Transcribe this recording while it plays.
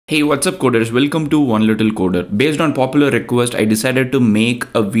Hey, what's up coders? Welcome to One Little Coder. Based on popular request, I decided to make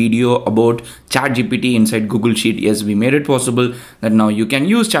a video about ChatGPT inside Google Sheet. Yes, we made it possible that now you can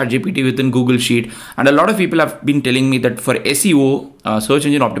use ChatGPT within Google Sheet. And a lot of people have been telling me that for SEO, search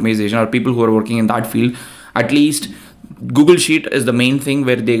engine optimization, or people who are working in that field, at least Google Sheet is the main thing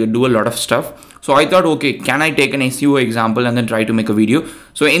where they do a lot of stuff. So I thought, okay, can I take an SEO example and then try to make a video?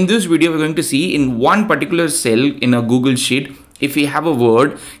 So in this video, we're going to see in one particular cell in a Google Sheet, if we have a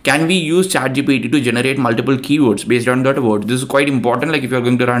word, can we use ChatGPT to generate multiple keywords based on that word? This is quite important. Like if you're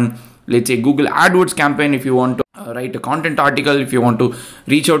going to run, let's say, Google AdWords campaign, if you want to write a content article, if you want to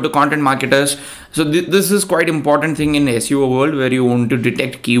reach out to content marketers. So this is quite important thing in SEO world where you want to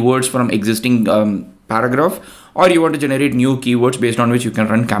detect keywords from existing paragraph, or you want to generate new keywords based on which you can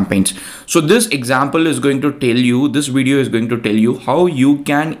run campaigns. So this example is going to tell you, this video is going to tell you how you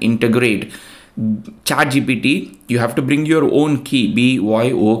can integrate ChatGPT. You have to bring your own key,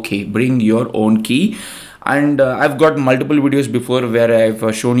 BYOK, bring your own key. And I've got multiple videos before where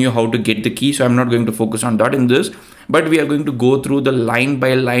I've shown you how to get the key. So I'm not going to focus on that in this, but we are going to go through the line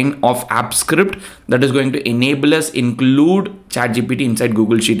by line of app script that is going to enable us include ChatGPT inside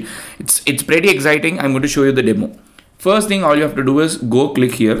Google Sheet. It's pretty exciting. I'm going to show you the demo. First thing, all you have to do is go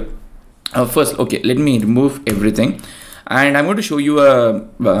click here. First, okay, let me remove everything. And I'm going to show you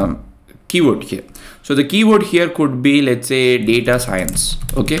a keyword here. So the keyword here could be, let's say, data science.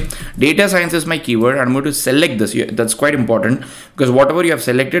 Okay, data science is my keyword. I'm going to select this. That's quite important because whatever you have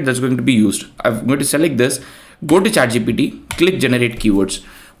selected, that's going to be used. I'm going to select this, go to ChatGPT, click generate keywords.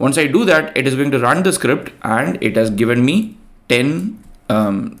 Once I do that, it is going to run the script and it has given me 10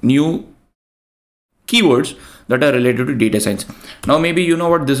 new keywords that are related to data science. Now, maybe you know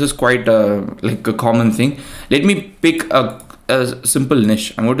what, this is quite like a common thing. Let me pick a simple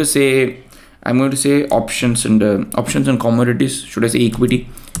niche. I'm going to say options and commodities. Should I say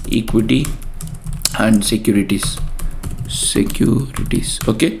equity and securities?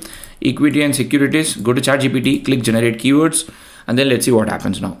 Okay, equity and securities. Go to ChatGPT, click generate keywords, and then let's see what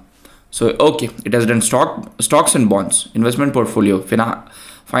happens now. So okay, it has done stocks and bonds, investment portfolio,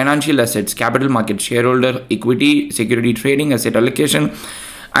 financial assets, capital market, shareholder, equity, security trading, asset allocation.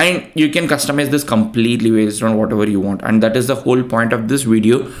 And you can customize this completely based on whatever you want. And that is the whole point of this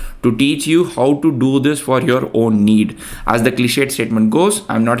video, to teach you how to do this for your own need. As the cliched statement goes,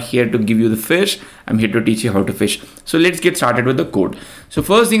 I'm not here to give you the fish. I'm here to teach you how to fish. So let's get started with the code. So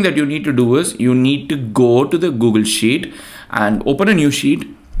first thing that you need to do is you need to go to the Google Sheet and open a new sheet,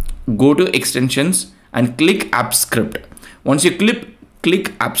 go to extensions and click app script. Once you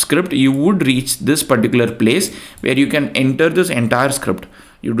click app script, you would reach this particular place where you can enter this entire script.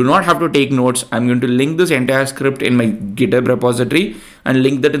 You do not have to take notes. I'm going to link this entire script in my GitHub repository and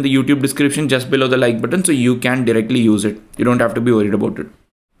link that in the YouTube description just below the like button, so you can directly use it. You don't have to be worried about it.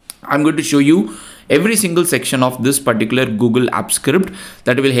 I'm going to show you every single section of this particular Google app script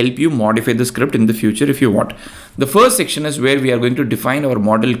that will help you modify the script in the future if you want. The first section is where we are going to define our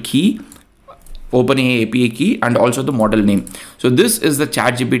model key, OpenAI API key, and also the model name. So this is the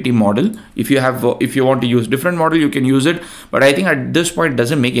ChatGPT model. If you want to use different model, you can use it. But I think at this point, it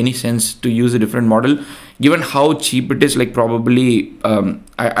doesn't make any sense to use a different model, given how cheap it is. Like probably,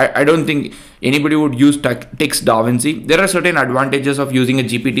 I don't think anybody would use Text DaVinci. There are certain advantages of using a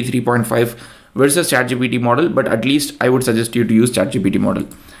GPT 3.5 versus ChatGPT model, but at least I would suggest you to use ChatGPT model.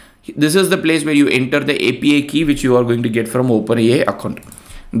 This is the place where you enter the API key, which you are going to get from OpenAI account.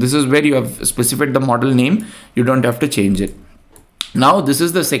 This is where you have specified the model name. You don't have to change it. Now, this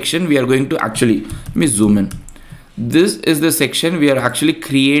is the section we are going to actually, let me zoom in. This is the section we are actually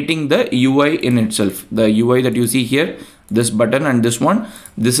creating the UI in itself. The UI that you see here, this button and this one,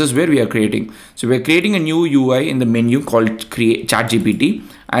 this is where we are creating. So we are creating a new UI in the menu called create ChatGPT.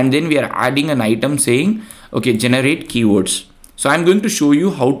 And then we are adding an item saying, okay, generate keywords. So I'm going to show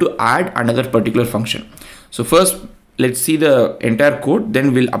you how to add another particular function. So first, let's see the entire code,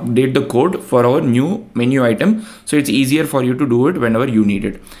 then we'll update the code for our new menu item. So it's easier for you to do it whenever you need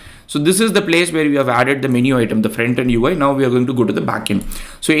it. So this is the place where we have added the menu item, the front end UI. Now we are going to go to the backend.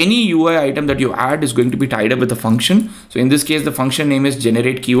 So any UI item that you add is going to be tied up with a function. So in this case, the function name is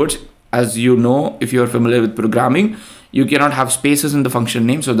generate keywords. As you know, if you are familiar with programming, you cannot have spaces in the function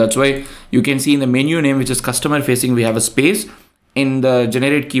name. So that's why you can see in the menu name, which is customer facing, we have a space. In the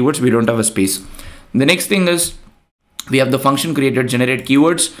generate keywords, we don't have a space. The next thing is, we have the function created generate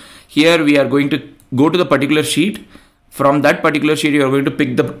keywords. Here we are going to go to the particular sheet. From that particular sheet, you are going to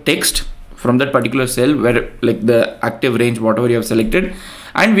pick the text from that particular cell where like the active range, whatever you have selected.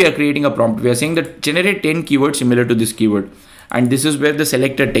 And we are creating a prompt. We are saying that generate 10 keywords similar to this keyword. And this is where the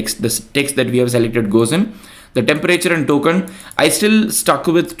selected text, the text that we have selected goes in. The temperature and token, I still stuck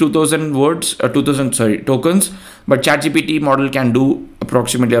with 2000 words, 2000 tokens, but ChatGPT model can do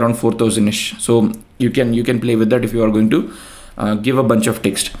approximately around 4000-ish. So you can play with that if you are going to give a bunch of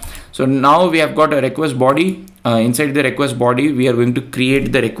text. So now we have got a request body. Inside the request body, we are going to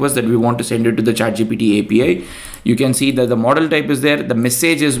create the request that we want to send it to the ChatGPT API. You can see that the model type is there. The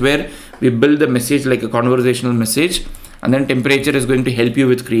message is where we build the message like a conversational message. And then temperature is going to help you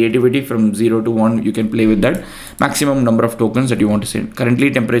with creativity from 0 to 1. You can play with that maximum number of tokens that you want to send. Currently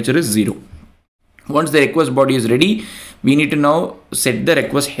temperature is 0. Once the request body is ready, we need to now set the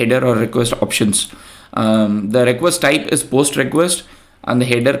request header or request options. The request type is post request, and the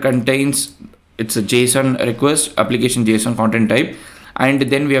header contains, it's a JSON request, application JSON content type. And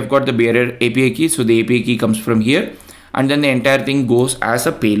then we have got the bearer API key. So the API key comes from here, and then the entire thing goes as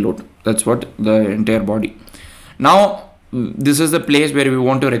a payload. That's what the entire body. Now, this is the place where we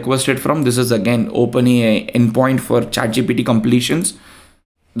want to request it from. This is again OpenAI endpoint for ChatGPT completions.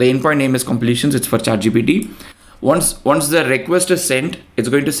 The endpoint name is completions. It's for ChatGPT. Once the request is sent, it's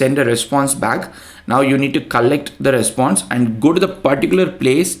going to send a response back. Now you need to collect the response and go to the particular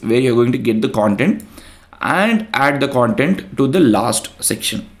place where you're going to get the content and add the content to the last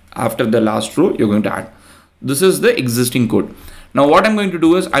section. After the last row, you're going to add. This is the existing code. Now what I'm going to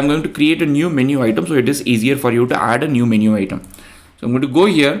do is I'm going to create a new menu item, so it is easier for you to add a new menu item. So I'm going to go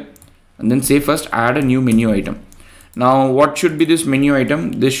here and then say first add a new menu item. Now what should be this menu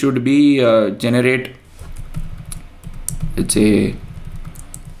item? This should be generate, it's a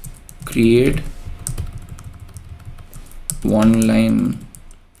create one-liners,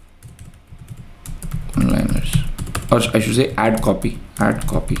 or I should say add copy.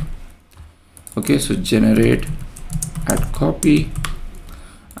 Okay, so generate add copy,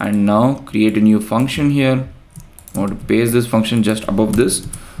 and now create a new function here. I want to paste this function just above this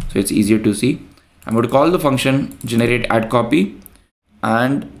so it's easier to see. I'm going to call the function generate add copy,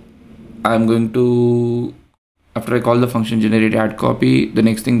 and I'm going to, after I call the function generate add copy, the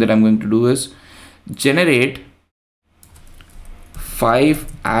next thing that I'm going to do is generate 5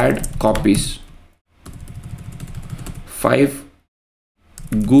 add copies, 5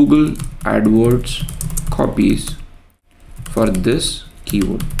 Google AdWords copies for this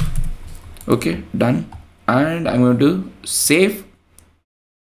keyword. Okay, done. And I'm going to save.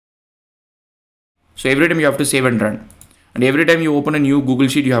 So every time you have to save and run, and every time you open a new Google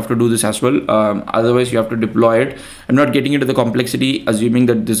Sheet, you have to do this as well. Otherwise you have to deploy it. I'm not getting into the complexity, assuming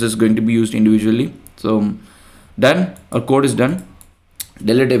that this is going to be used individually. So done, our code is done.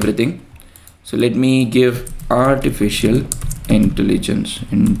 Delete everything. So let me give artificial intelligence.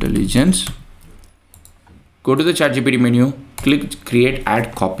 Go to the ChatGPT menu, click create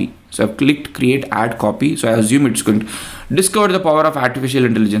add copy. So I've clicked create add copy. So I assume it's going to discover the power of artificial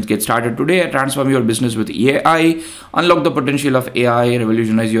intelligence. Get started today. Transform your business with AI. Unlock the potential of AI.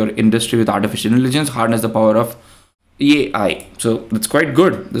 Revolutionize your industry with artificial intelligence. Harness the power of AI. So that's quite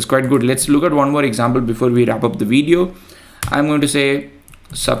good. Let's look at one more example before we wrap up the video. I'm going to say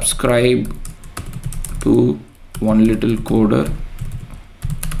subscribe to one little coder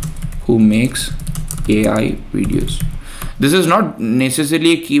who makes AI videos. This is not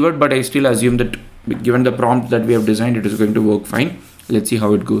necessarily a keyword, but I still assume that given the prompt that we have designed, it is going to work fine. Let's see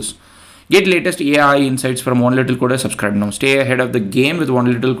how it goes. Get latest AI insights from One Little Coder. Subscribe now. Stay ahead of the game with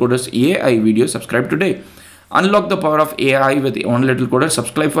One Little Coder's AI videos. Subscribe today. Unlock the power of AI with One Little Coder.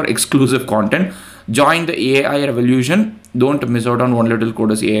 Subscribe for exclusive content. Join the AI revolution. Don't miss out on One Little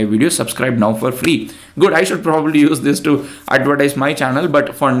Coder's AI videos. Subscribe now for free. Good. I should probably use this to advertise my channel,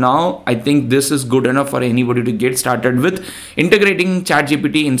 but for now, I think this is good enough for anybody to get started with integrating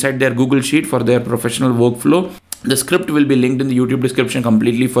ChatGPT inside their Google Sheet for their professional workflow. The script will be linked in the YouTube description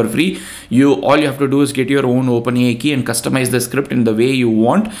completely for free. All you have to do is get your own OpenAI key and customize the script in the way you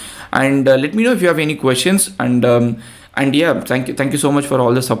want. And let me know if you have any questions. And yeah, thank you so much for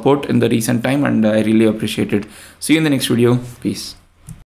all the support in the recent time, and I really appreciate it. See you in the next video. Peace.